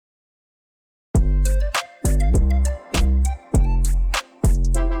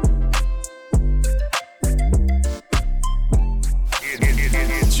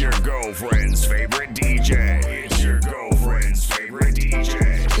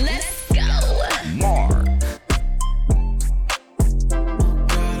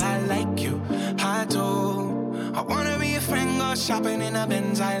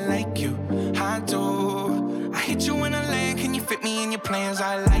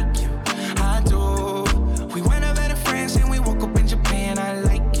like you, I do. We went up better friends and we woke up in Japan. I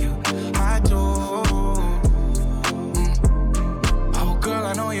like you, I do. Oh girl,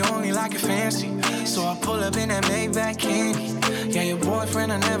 I know you only like it fancy, so I pull up in that Maybach candy. Yeah, your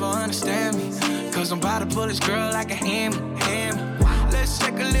boyfriend will never understand me, cause I'm about to pull this girl like a hammy. Let's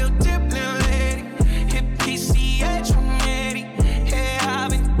take a little dip, little lady. Hit PCH from Eddie. Yeah, I've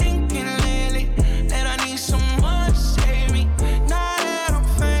been thinking lately that I need someone to save me. Now that I'm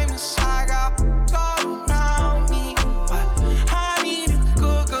famous, I got all around me, but I need a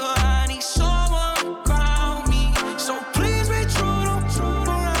good girl, I need someone to ground me. So please be true, don't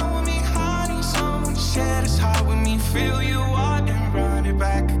around with me. I need someone to share this heart with me. Feel you out and run it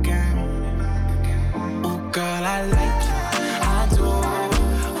back again. Oh girl, I like you, I do.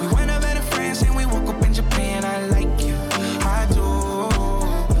 We went up better friends and we woke up in Japan. I like you, I do.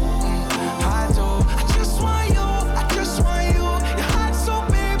 I do. I just want you, I just want you. Your heart's so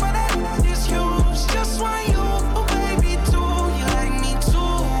big, but that is huge. Just want you, oh baby, too. You like me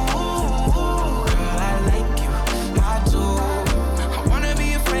too. Girl, I like you, I do. I wanna be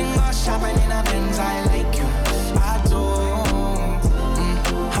a friend, go shopping in a Benz. I like you, I do.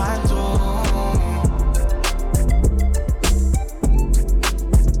 I do.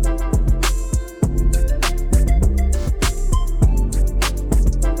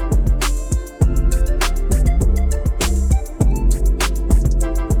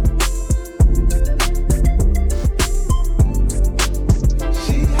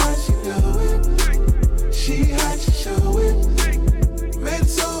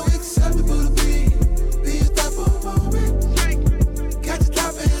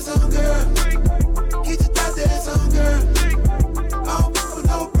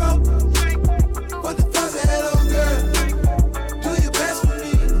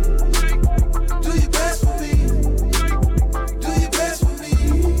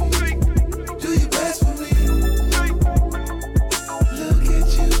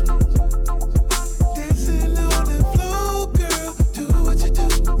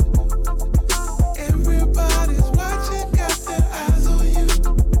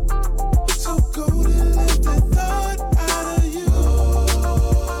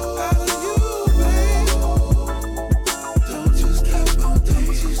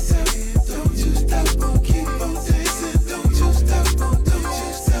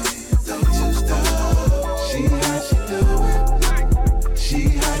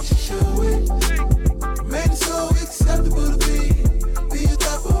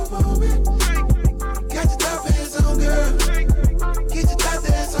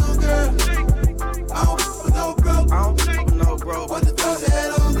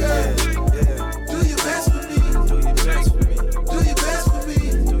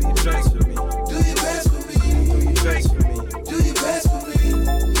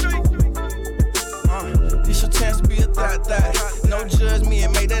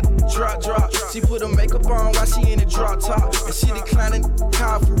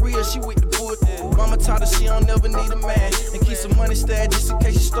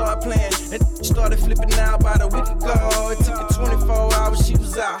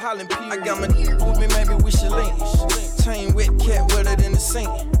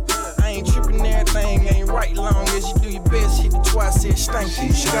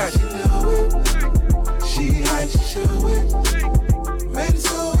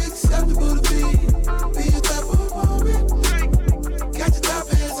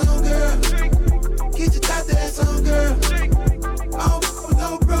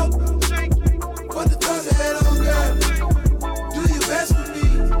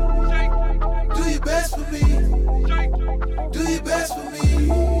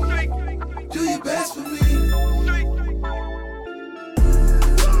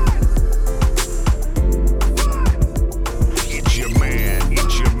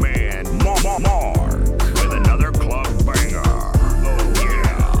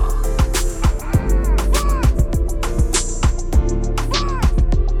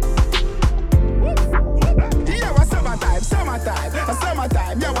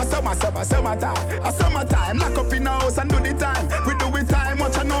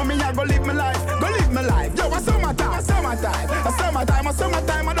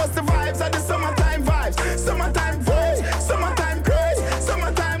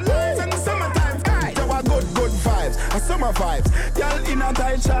 summer vibes. Girl in a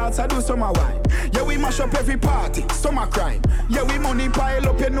tight shorts, I do summer wine. Yeah, we mash up every party, summer crime. Yeah, we money pile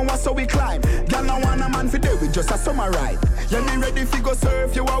up, you know what, so we climb. Girl, no want a man for do it, just a summer ride. Yeah, me ready fi go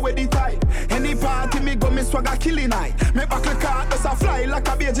surf, you already tight. Any party me go, me swagger killing night. Me buckle car, just a fly like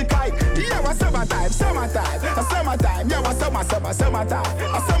a baby kite. Yeah, what summertime, summertime, a summertime. Yeah, what summertime, a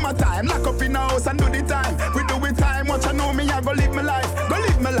summertime. Lock up in the house and do the time. We do it time, what you know me, I go live my life. Go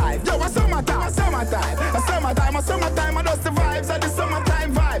live my life. Yeah, what summertime, a summertime. I dust the vibes, I the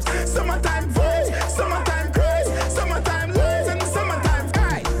summertime vibes. Summertime vibes, summertime craze, summertime lives and the summertime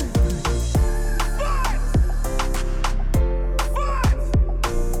sky.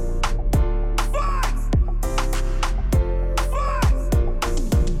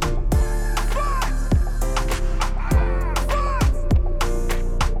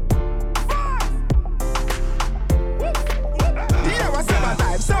 Yeah, what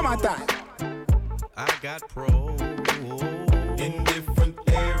summertime. I got pros in different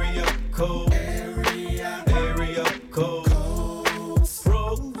area codes. Area codes.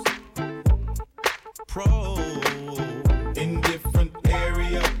 Pros in different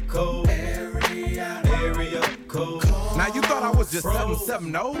area codes. Area codes. Now you thought I was just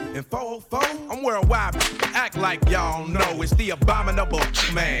 770 and 404? I'm worldwide, act like y'all know. It's the abominable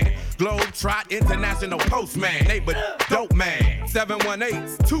man. Globetrot International Postman. Neighbor dope man.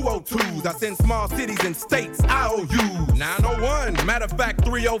 718s, 202s. I send small cities and states IOUs. 901, matter of fact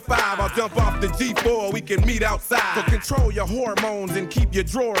 305. I'll jump off the G4, we can meet outside. So control your hormones and keep your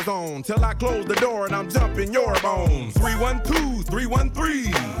drawers on. Till I close the door and I'm jumping your bones. 312s,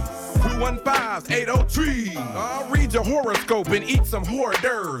 313s. 215s, 803. I'll read your horoscope and eat some hors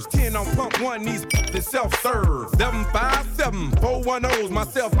d'oeuvres. 10 on pump one, these is self-serve. 757, 410s, my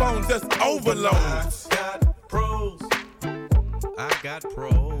cell phone just overloads. I got pros. I got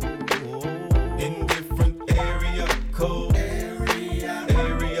pros in different area codes.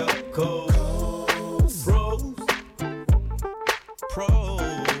 Area codes. Pros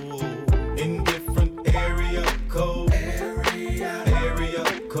in different area codes. Area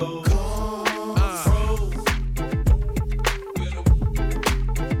codes.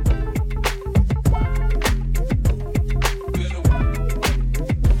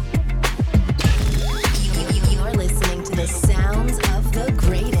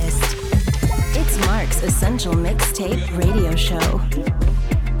 Essential Mixtape Radio Show.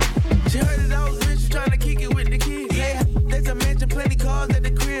 She heard that I was rich, she tryna kick it with the kids. Hey, there's a mansion, plenty cars at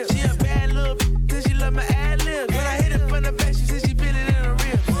the crib. She a bad little bitch, she love my ad libs. When I hit it from the back, she said she feel it in her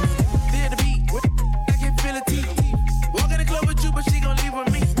ribs. Feel the beat, I can feel the teeth. Walk in the club with you, but she gon' leave with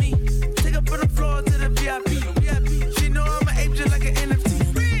me. Take up from the floor to the VIP. She know I'm an ape just like an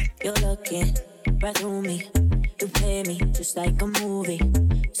NFT. You're looking right through me. You play me just like a movie.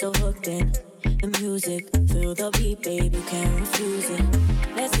 So hooked in the music, feel the beat, baby, you can't refuse it.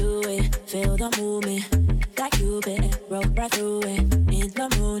 Let's do it, feel the movement. Like Cupid, broke right through it. In the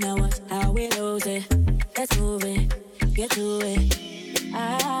moon, now watch how we lose it. Let's move it, get to it.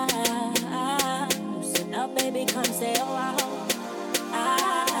 Loosen up, baby, come say oh wow.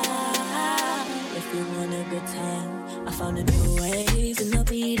 If you want a good time, I found a new wave in the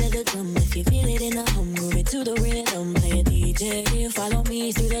beat of the drum. If you feel it in the hum, move it to the rhythm. Play a DJ, follow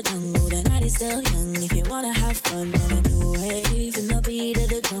me through the jungle. The night is still young. If you wanna have fun, on a new wave in the beat of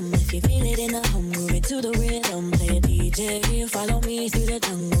the drum. If you feel it in the hum, move it to the rhythm. Play a DJ, follow me through the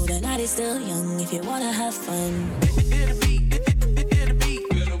jungle. The night is still young. If you wanna have fun.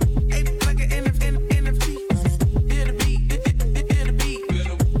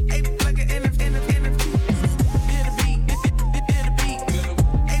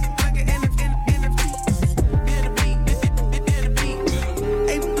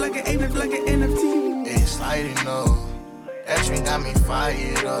 Got me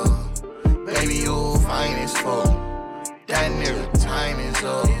fired up. Baby, you'll find it's full. That nigga time is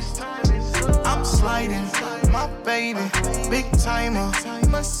up. I'm sliding, my baby, big timer.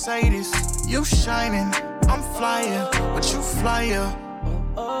 Mercedes, you shining. I'm flyer, but you flyer.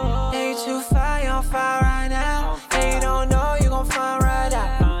 Ain't you fire on fire right now? And you don't know you gon' find right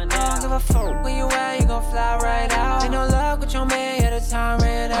out. Don't give a fuck where you at, you gon' fly right out. Ain't no luck with your man, yeah, the time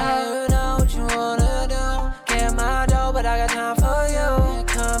ran out. You know what you wanna do. Get my dough, but I got time for you.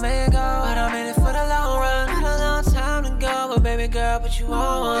 Come and go, but I'm in it for the long run. Got a long time to go, but baby girl, but you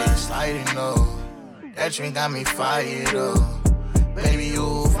want one. It's sliding up. That drink got me fired up. Baby,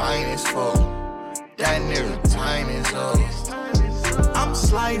 you'll find it's full. That nigga time is up. I'm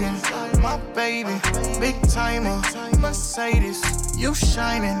sliding, my baby, big timer. Mercedes, you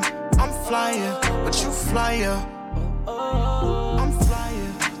shining. I'm flyer, but you flyer. I'm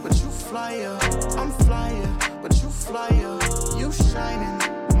flyer, but you flyer. I'm flyer, but you flyer, you shining,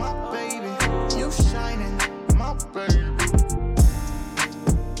 my baby. You shining, my baby.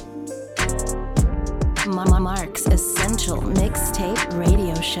 Mama Mark's Essential Mixtape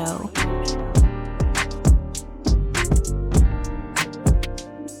Radio Show.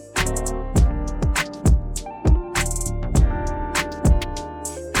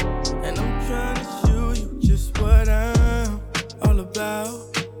 And I'm trying to show you just what I'm all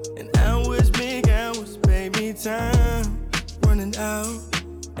about. And hours, big hours, baby, time running out.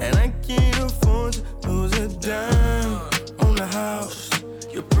 And I can't afford to lose a dime on the house.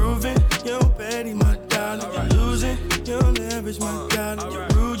 You're proving you're petty, my darling. You're losing your leverage, my darling. You're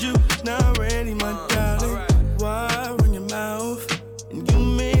rude, you not ready, my darling. Why run your mouth? And you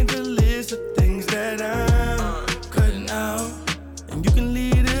made the list of things that I'm cutting out. And you can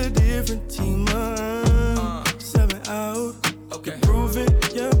lead a different team, 7 out. You're proving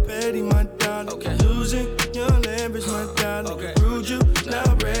you're petty, my darling. You're losing your leverage, my darling. You're rude, you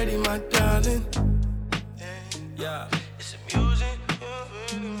not ready, my darling. Yeah, it's amusing.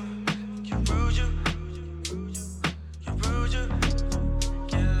 You rude, you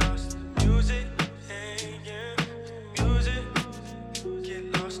get lost in the music. Music, get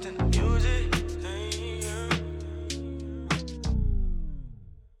lost in the music.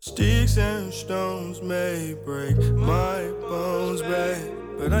 Sticks and stones may break my bones, babe,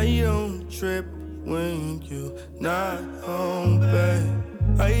 but I don't trip when you not home, babe.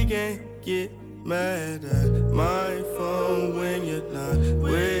 I can't get mad at my phone when you're not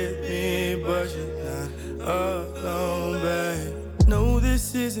with me, but you're not alone, babe. No,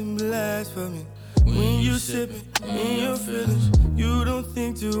 this isn't blasphemy. When you sipping in your feelings, you don't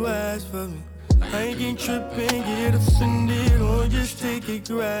think to ask for me. I can't trip and get offended, or just take it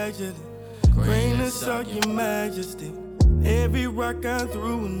gradually. Grain of salt, your majesty. Every rock I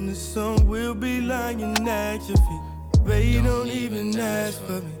threw in the song will be lying at your feet. Babe, don't even ask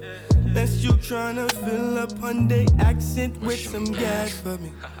for me. That's you tryna fill up Hyundai accent with some gas for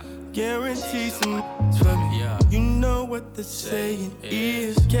me. Guarantee some for me. You know what the saying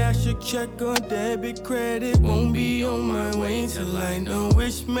is. Cash a check or debit credit won't be on my way till I know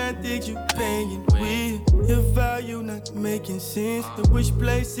which method you paying with. Your value not making sense, to which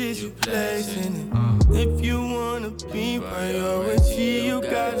places you placing it. If you wanna be priority, you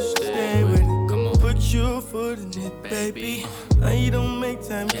gotta stay with it. Put your foot in it, baby. I don't make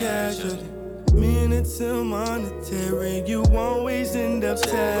time casually. Minutes are monetary, you always end up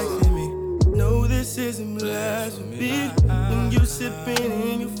taxing me. No, this isn't blasphemy. When you sipping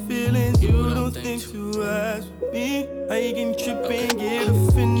in your feelings, you don't think to ask me. I can trip and get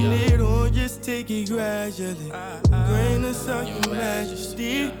offended, or just take it gradually. Grain of salt, your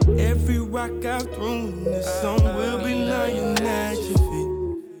majesty. Every rock I threw in this song will be lying at your feet.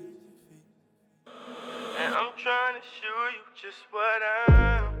 And I'm trying to show you just what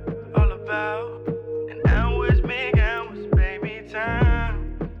I'm all about. And hours, big hours, baby,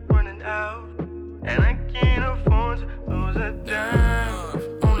 time running out. And I can't afford to lose a dime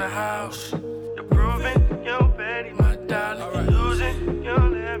on the house. You're proving you're petty, my darling. You're losing your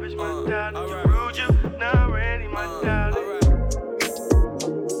leverage, my darling. You're rude, you not ready, my darling.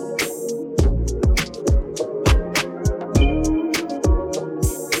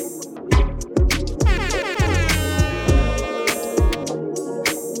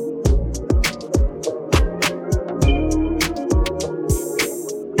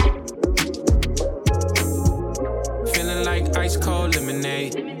 Ice cold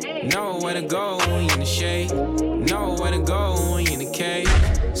lemonade. Know where to go when you in the shade. Know where to go when you in the cave.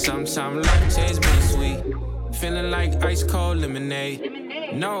 Sometimes life tastes bittersweet. Feeling like ice cold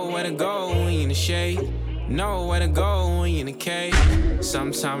lemonade. Know where to go when you in the shade. Know where to go when you in the cave.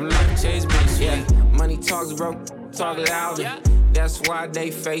 Sometimes life tastes bittersweet. Yeah. Money talks, bro, talk louder. That's why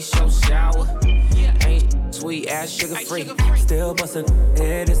they face so sour. Ain't sweet ass sugar free. Still bustin'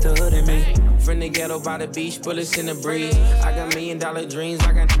 head, it's the hood in me. From the ghetto by the beach, bullets in the breeze. I got $1 million dreams,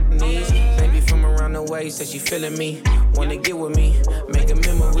 I got needs. Baby from around the way, said she feeling me. Wanna get with me, make a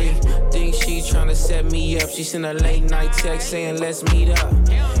memory. Think she tryna set me up. She sent a late night text saying let's meet up.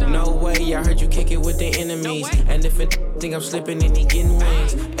 No way, I heard you kick it with the enemies. And if it think I'm slipping, then he getting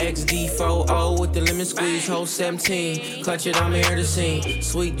wings. XD4O with the lemon squeeze, whole 17. Clutch it, I'm here to sing.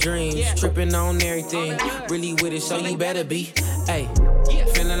 Sweet dreams, tripping on everything. Really with it, so you better be. Ayy,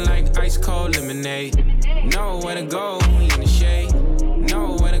 feeling like ice cold lemonade. Know where to go when you in the shade.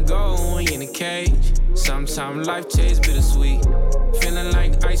 Know where to go when you in the cage. Sometimes life tastes bittersweet. Feeling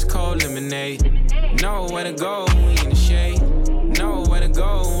like ice cold lemonade. Know where to go when you in the shade. Know where to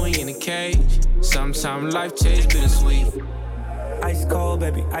go when you in the cage. Sometimes life tastes bittersweet. Ice cold,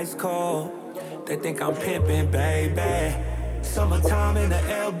 baby, ice cold. they think I'm pimping, baby. Summertime in the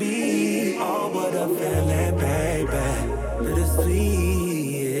LB, oh, what a feeling, baby. Little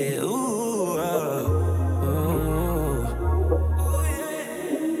sweet, yeah, ooh.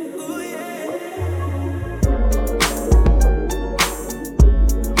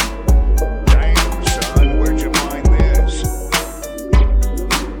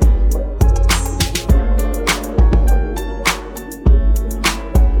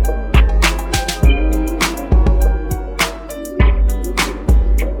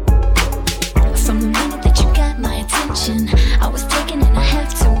 I was taken and I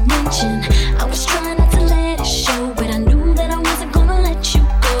have to mention, I was trying not to let it show, but I knew that I wasn't gonna let you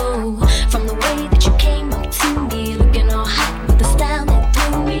go. From the way that you came up to me, looking all hot with the style that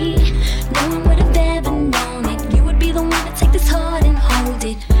threw me. No one would have ever known that you would be the one to take this heart and hold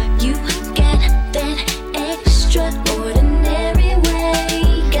it. You got that extraordinary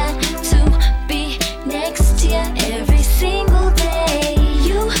way, got to be next to you every single day.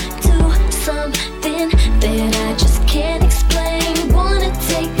 You do something that I just can't explain. Wanna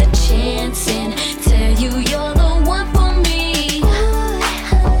take the chance and tell you you're the one for me. Boy, I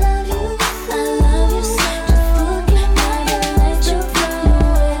love you so. Just look at my eyes, you know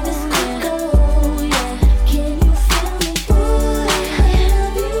where this could go. Yeah, can you feel me? Boy, I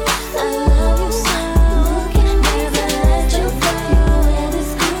love you so. Look at my eyes, you know where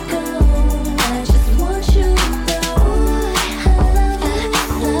this could go. I just want you to know. I love you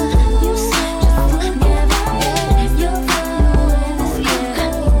so. Just look at my eyes, you know where this could go.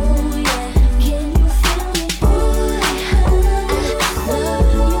 Yeah, can you feel me? Boy, I love you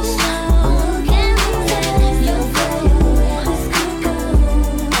so. Look at my eyes, you know where this could go.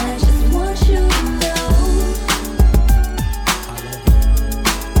 I just want you to know.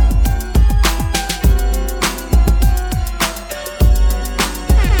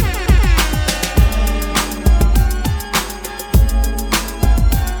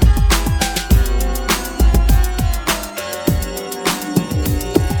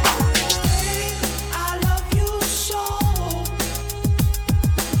 I love you so.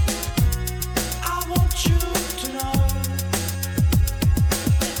 I want you to know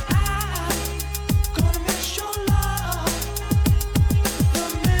that I'm gonna miss your love the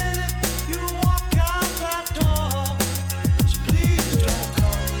minute you walk out that door. So please don't go.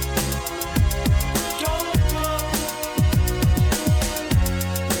 Don't go.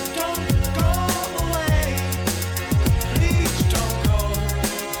 Don't go away. Please don't go.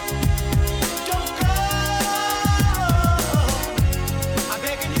 Don't go. I'm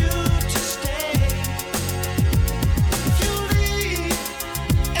begging you to stay. If you leave,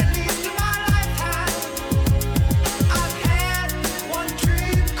 at least in my lifetime, I've had one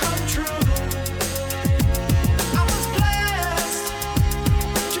dream come true. I was blessed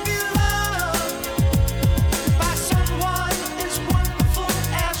to be loved by someone as wonderful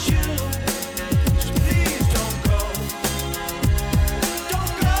as you. So please don't go.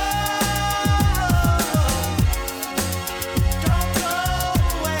 Don't go. Don't go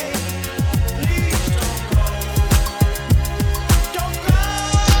away. Please don't go. Don't go.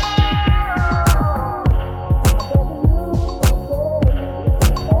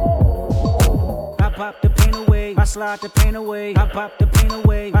 I pop the pain away, I slide the pain away. I pop the pain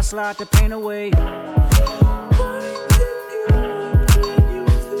away, I slide the pain away.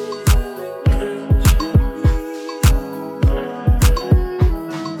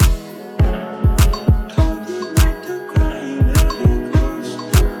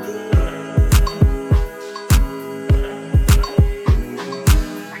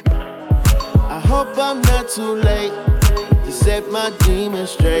 I hope I'm not too late to set my demons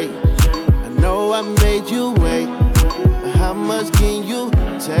straight. I know I made you wait, but how much can you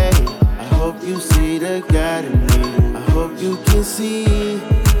take? I hope you see the God in me. I hope you can see.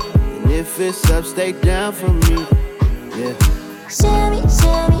 And if it's up, stay down for me. Yeah. Sherry,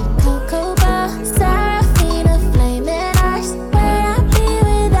 Cocoa Bar, Serafina, flaming eyes. Where I be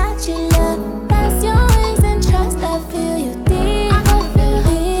without you, love? Press your wings and trust. I feel you deep. I feel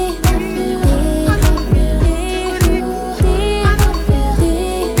deep. I feel deep. I feel deep. I feel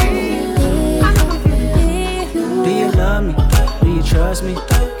deep. I feel deep. Do you love me? Do you trust me?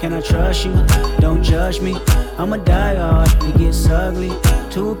 Can I trust you? Don't judge me. I'm a diehard, it gets ugly.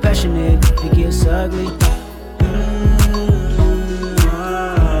 Too passionate, it gets ugly.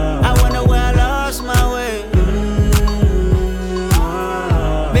 I wonder where I lost my way.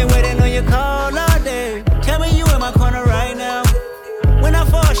 Been waiting on your call all day. Tell me you in my corner right now. When I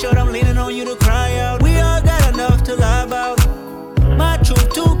fall short, I'm leaning on you to cry out. We all got enough to lie about. My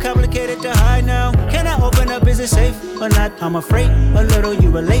truth too complicated to hide now. Can I open up? Is it safe or not? I'm afraid a little you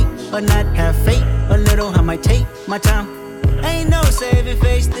relate. or not have faith. A little, I might take my time. Ain't no saving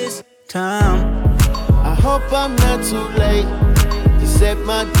face this time. I hope I'm not too late to set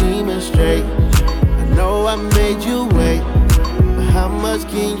my demons straight. I know I made you wait, but how much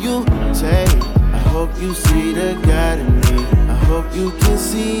can you take? I hope you see the God in me. I hope you can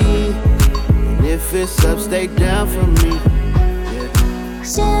see. And if it's up, stay down for me.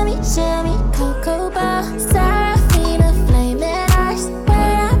 Shimmy, shimmy, cocoa bar, Serafina, flaming eyes.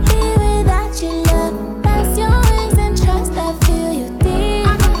 Where I be without your love? Rest your wings and trust I feel you deep,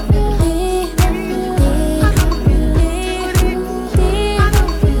 deep,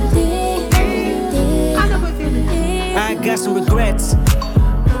 I got some regrets,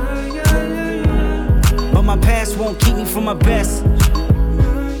 but my past won't keep me from my best.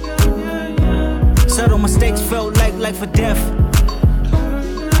 Subtle mistakes felt like life or death.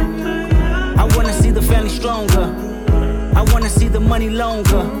 I wanna see the family stronger. I wanna see the money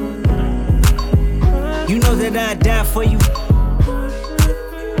longer. You know that I'd die for you.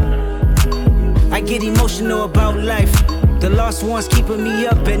 I get emotional about life. The lost ones keeping me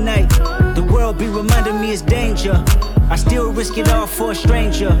up at night. The world be reminding me it's danger. I still risk it all for a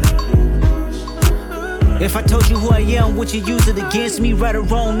stranger. If I told you who I am, would you use it against me? Right or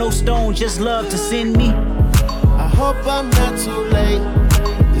wrong, no stone, just love to send me. I hope I'm not too late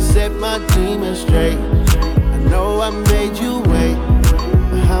to set my demons straight. I know I made you wait,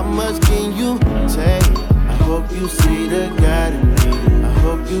 but how much can you take? I hope you see the God in me. I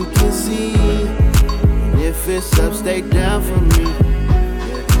hope you can see. And if it's up, stay down for me.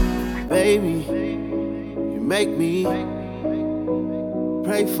 Yeah. Baby, you make me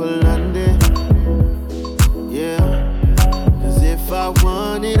pray for London. Yeah, cause if I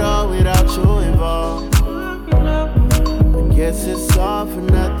want it all without you involved, I guess it's all for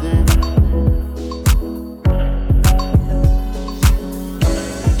nothing.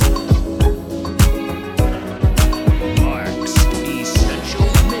 Mark's Essential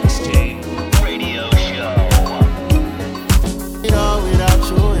Mixtape Radio Show. It all without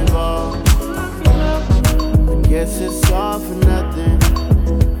you involved, I guess it's all for nothing.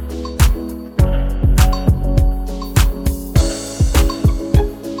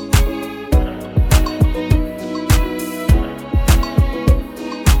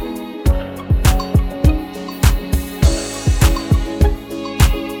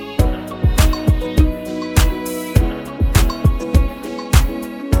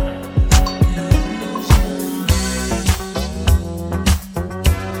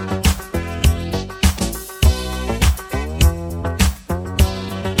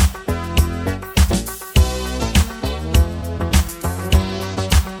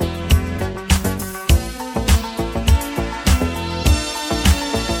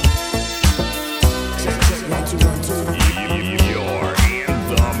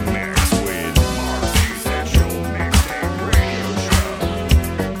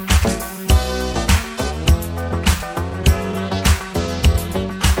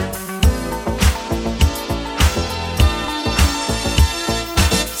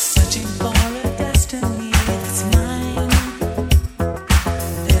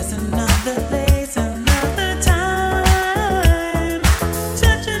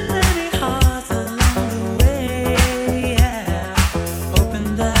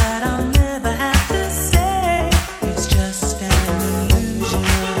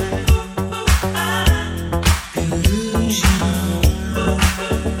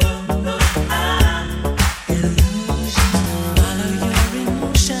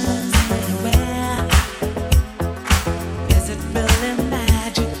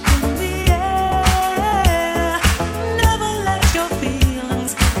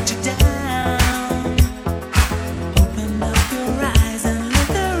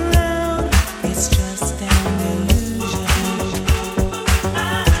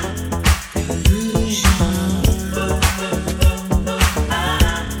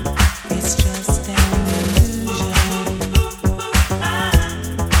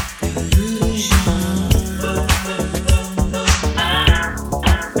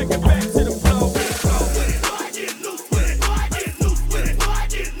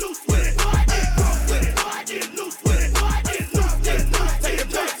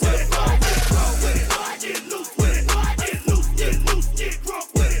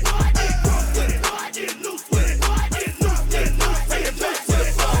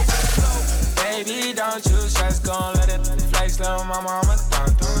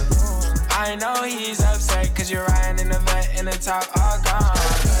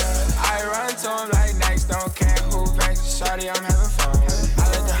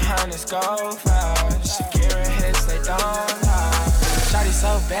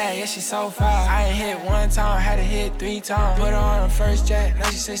 so bad, yeah, she so fire. I ain't hit one time, had to hit 3 times. Put her on her first jet, now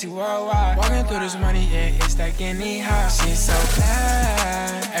she say she worldwide. Walking through this money, yeah, it's that getting high. She's so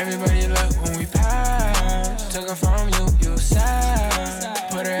bad, everybody look when we pass. Took her from you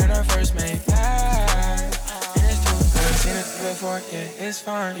sad. Put her in her first made bag. And it's true, I've seen it before, yeah, it's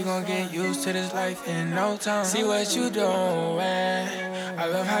fine. You gon' get used to this life in no time. See what you doing, I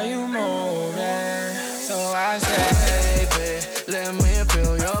love how you moving. So I say, baby, let me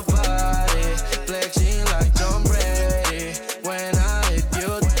feel your body, flexing like Tom Brady. When I hit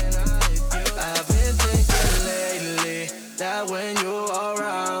you, I've been thinking lately that when you're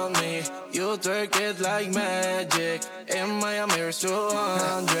around me, you twerk it like magic. In Miami, it's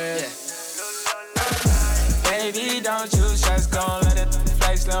 200. Baby, don't you stress, gon' let it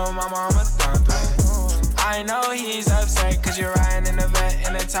flex, little mama, I'm a thumb. I know he's upset, cause you're riding in the vet,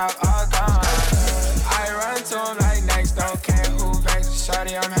 in the top, all gone. I run to him like next, don't care who vexed.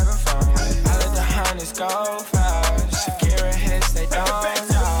 Shawty, I'm having fun. I let the hundreds go fast. Shakira hits, they don't know.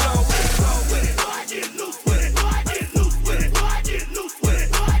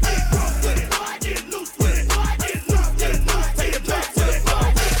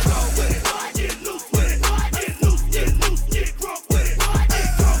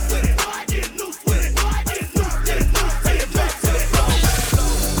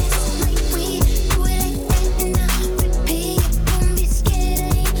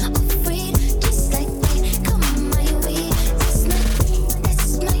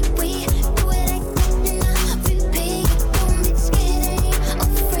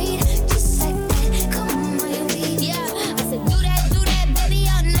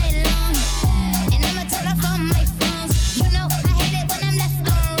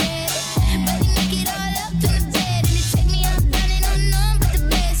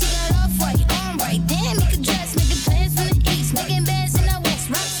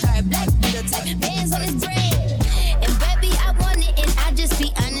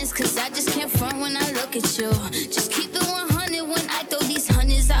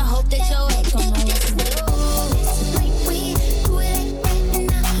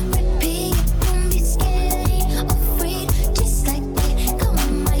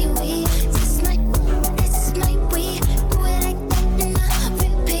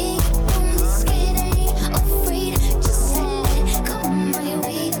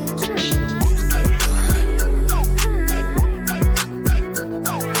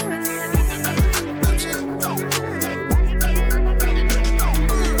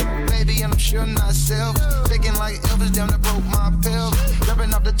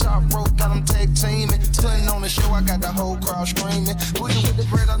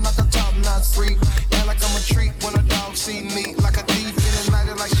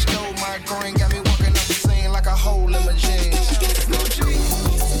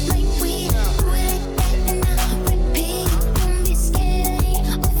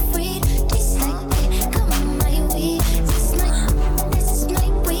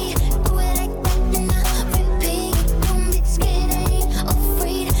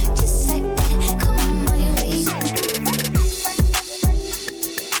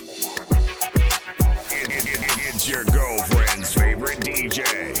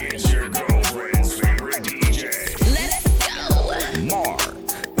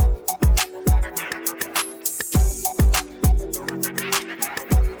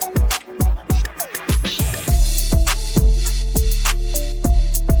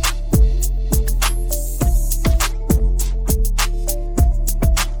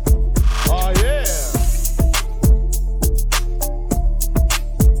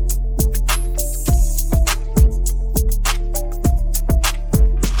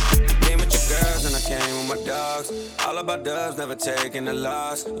 Taking the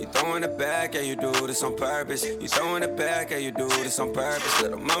loss, you throwing it back, yeah, you do this on purpose. You throwing it back, yeah, you do this on purpose.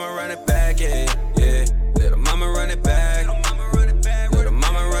 Little mama run it back, yeah, yeah. Little mama run it back. Little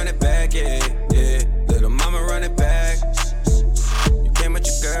mama run it back, yeah, yeah. Little mama run it back. You came with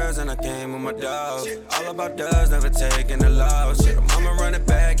your girls and I came with my dogs. All about does, never taking the loss. Little mama run it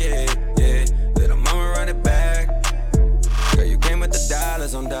back, yeah, yeah. Little mama run it back. Girl, you came with the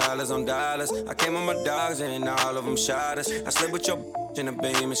dollars on dollars on dollars. I came with my dogs and all of them shot us. I slept with your in the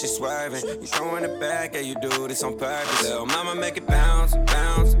beam and she swerving. You throwing it back, yeah, you do this on purpose. Little mama make it bounce,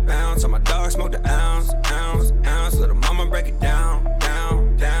 bounce, bounce. So my dog smoke the ounce, ounce, ounce. Little mama break it down,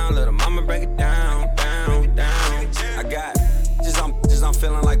 down, down. Little mama break it down, down, down. I got just I'm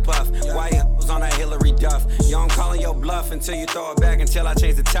feeling like Puff. White hoes on that Hillary Duff. Yo, I'm calling your bluff until you throw it back, until I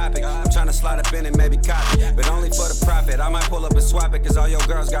change the topic. I'm trying to slide up in and maybe copy, but only for the profit. I might pull up and swap it, cause all your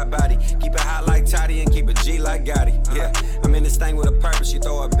girls got body. Keep it hot like Toddy and keep it G like Gotti. Yeah, I'm in this thing with a purpose. You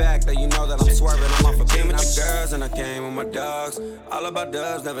throw it back, then you know that I'm swerving. I'm off a beam with your girls and I came with my dogs. All about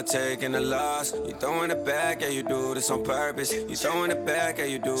dubs, never taking a loss. You throwing it back, yeah, you do this on purpose. You throwing it back, yeah,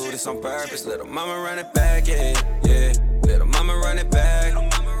 you do this on purpose. Little mama run it back, yeah, yeah. Little mama run it back.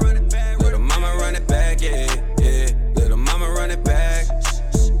 Little mama run it back, yeah, yeah. Little mama run it back.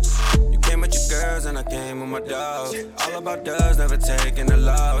 You came with your girls and I came with my dogs. All about does, never taking a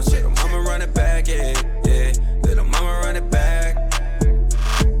loss. Little mama run it back, yeah, yeah. Little mama run it back.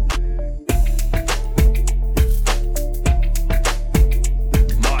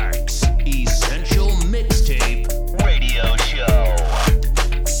 Mark's Essential Mixtape Radio Show.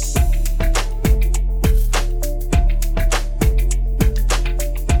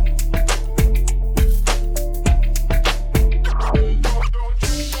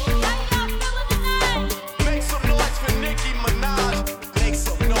 Make some noise for Nicki Minaj. Make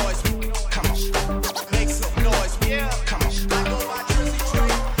some noise. Come on. Make some noise. Yeah. Come on. I go by Drizzy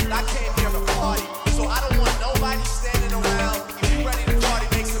Drake. I came here to party, so I don't want nobody standing around. If you ready to party,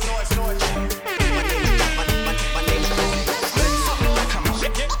 make some noise. Noise. My name's Drizzy. Make some noise. Come on.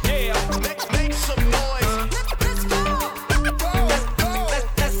 Yeah. Make some noise. Let's go.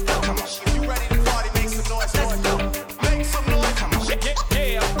 Let's go. Come on. If you ready to party, make some noise. Let's go. Make some noise. Come on.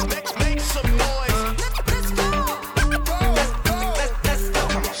 Yeah. Make some noise. Let's go. Let's go.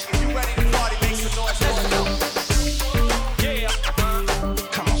 Come on. If you ready to party, make some noise. Let's go. Yeah. Come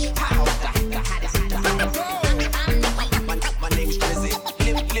on. Pow. My name's Drizzy.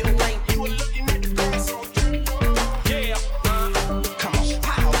 Lil Wayne, you were looking at the dance on. Yeah. Come on.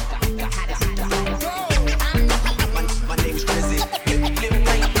 Pow. My name's Drizzy. Lil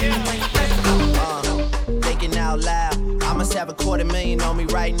Wayne. Thinking out loud. I must have $250,000 on me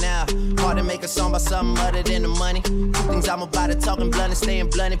right now. Hard to make a song about something other than the money. Two things I'm about to talking blunt and staying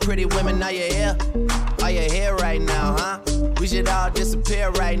blunt. Pretty women, are you here? Are you here right now, huh? We should all disappear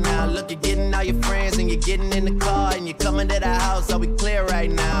right now. Look, you're getting all your friends and you're getting in the car and you're coming to the house. Are we clear right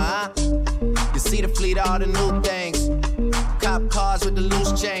now, huh? You see the fleet, all the new things. Cop cars with the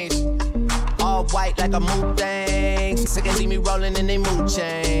loose change. All white like a mood thing. Sick and see me rolling in they mood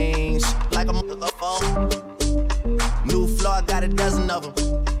change. Like a motherfucker. New floor, I got a dozen of them.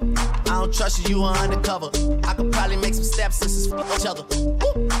 I don't trust you are undercover. I could probably make some stepsisters for each other.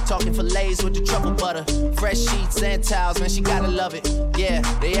 Woo. Talking fillets with the truffle butter. Fresh sheets and towels, man, she gotta love it. Yeah,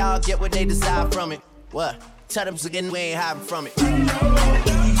 they all get what they desire from it. What? Tell them again, we ain't hiding from it.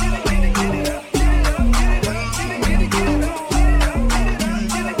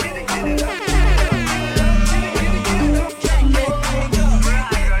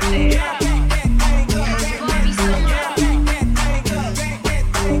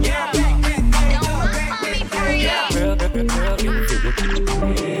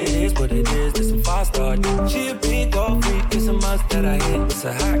 It is what it is, this some 5-star. She a big old freak, it's a must that I hit. It's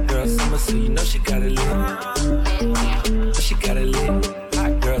a hot girl summer, so you know she got it lit. She got it lit.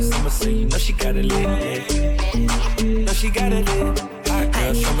 Hot girl summer, so you know she got it lit. No, she got it lit. Hot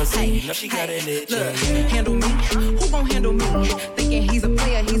girl summer, so you know she got it lit. Look, handle me. Who gon' handle me? Thinking he's a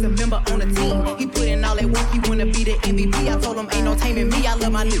player, he's a member on the team. He put in all that work, he wanna be the MVP. I told him ain't no taming me. I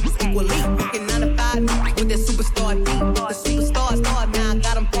love my niggas equally. Fucking 9 to 5 with that superstar beat. The superstar star, now I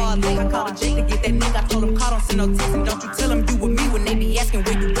got him far late. I called Jake to get that nigga. I told him call, don't send no text, and don't you tell him you with me when they be asking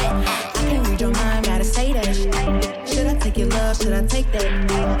where you at. I can't read your mind, gotta say that shit. Should I take your love? Should I take that?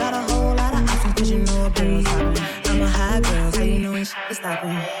 Got a whole lot of options, cause you know a girl's hopping. I'm a high girl, so you know ain't shit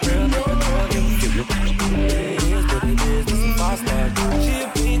stopping. It is what it is, this some 5-star. She a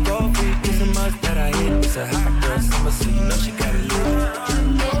big old freak, it's a must that I hit. It's a hot girl summer, so you know she got it lit.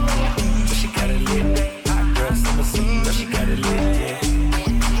 She got it lit. Hot girl summer, so you know she got it lit.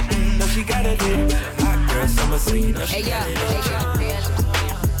 Yeah. No, she got it lit. Hot girl summer, so you know she got it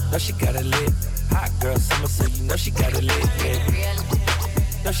lit. No, she got it lit. Hot girl summer, so you know she got it lit. Yeah.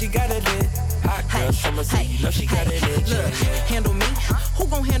 No, she got it lit. Hot girl summer, so you know she got it lit. Look, handle me. Who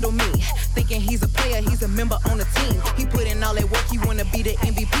gon' handle me? Thinking he's a player, he's a member on the team. He put in all that work, he wanna be the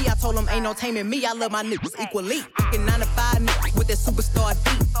MVP. I told him ain't no taming me. I love my niggas equally. Fucking 9 to 5 niggas with that superstar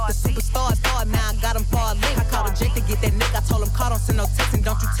beat. The superstar star, now I got him far late. I called a Jake to get that nigga. I told him call, don't send no text, and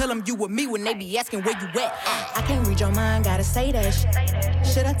don't you tell him you with me when they be asking where you at. I can't read your mind, gotta say that shit.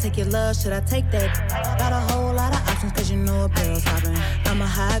 Should I take your love? Should I take that? Got a whole lot of options, cause you know a girl's hopping. I'm a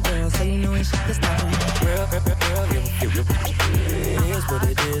high girl, so you know ain't shit to stopping. It is what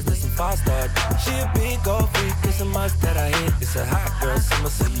it is, this some 5-star. She a big old freak, it's a must that I hit. It's a hot girl summer,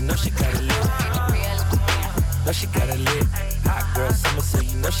 so you know she got it lit. know she got it lit. Hot girl summer, so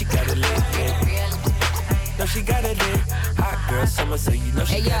you know she got it lit. Yeah. Know she got it lit. Hot girl summer, so you know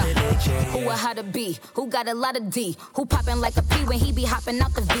she got it lit. Yeah. Who a how to be? Who got a lot of D? Who poppin' like a P when he be hopping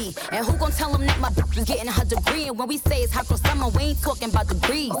out the V? And who gon' tell him that my bitch is getting her degree? And when we say it's hot for summer, we ain't talking about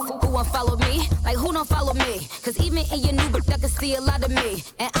degrees. Who won't follow me? Like who don't follow me? Cause even in your new bitch, I can see a lot of me.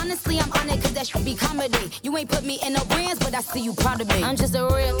 And honestly, I'm on it cause that should be comedy. You ain't put me in no brands, but I see you proud of me. I'm just a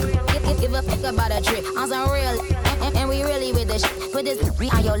real, give a fuck about a trick. I'm some real, and we really with this shit. Put this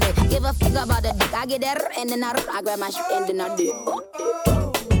on your lip. Give a fuck about a dick. I get that and then I grab my shit and then I dip.